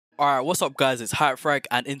Alright, what's up guys, it's Frag,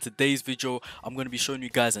 and in today's video I'm going to be showing you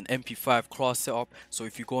guys an MP5 class setup. So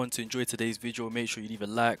if you're going to enjoy today's video, make sure you leave a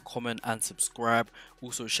like, comment and subscribe.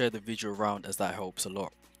 Also share the video around as that helps a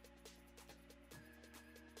lot.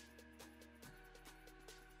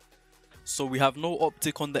 So we have no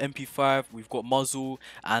optic on the MP5, we've got muzzle,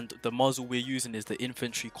 and the muzzle we're using is the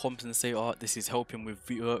infantry compensator. This is helping with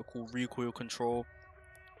vertical recoil control.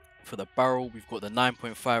 For the barrel, we've got the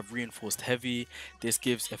 9.5 reinforced heavy. This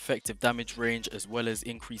gives effective damage range as well as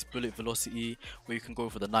increased bullet velocity, where you can go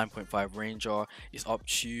for the 9.5 Ranger. It's up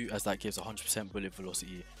to you, as that gives 100% bullet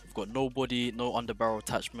velocity. We've got no body, no underbarrel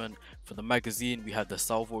attachment. For the magazine, we have the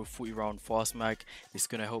Salvo 40 round fast mag. It's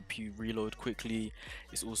going to help you reload quickly.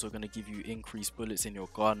 It's also going to give you increased bullets in your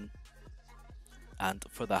gun. And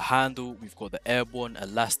for the handle, we've got the airborne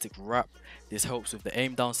elastic wrap. This helps with the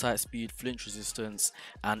aim down sight speed, flinch resistance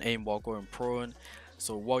and aim while going prone.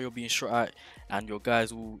 So while you're being shot at and your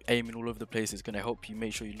guys will aiming all over the place, it's going to help you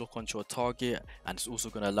make sure you look onto your target, and it's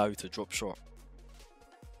also going to allow you to drop shot.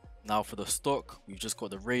 Now for the stock, we've just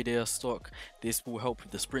got the radius stock. This will help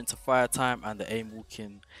with the sprint to fire time and the aim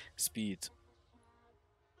walking speed.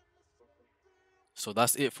 So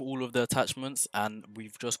that's it for all of the attachments, and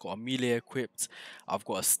we've just got a melee equipped. I've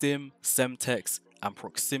got a stim, semtex and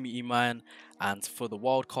proximity mine, and for the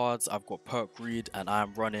wild cards I've got perk greed, and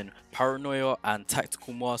I'm running paranoia and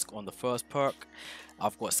tactical mask on the first perk.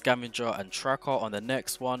 I've got scavenger and tracker on the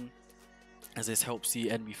next one, as this helps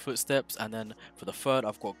see enemy footsteps, and then for the third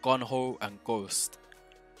I've got gunho and ghost.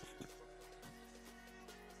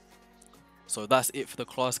 So that's it for the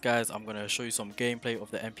class guys. I'm going to show you some gameplay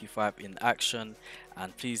of the MP5 in action,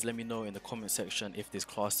 and please let me know in the comment section if this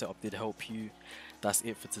class setup did help you. That's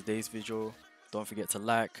it for today's video. Don't forget to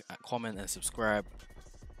like, comment and subscribe.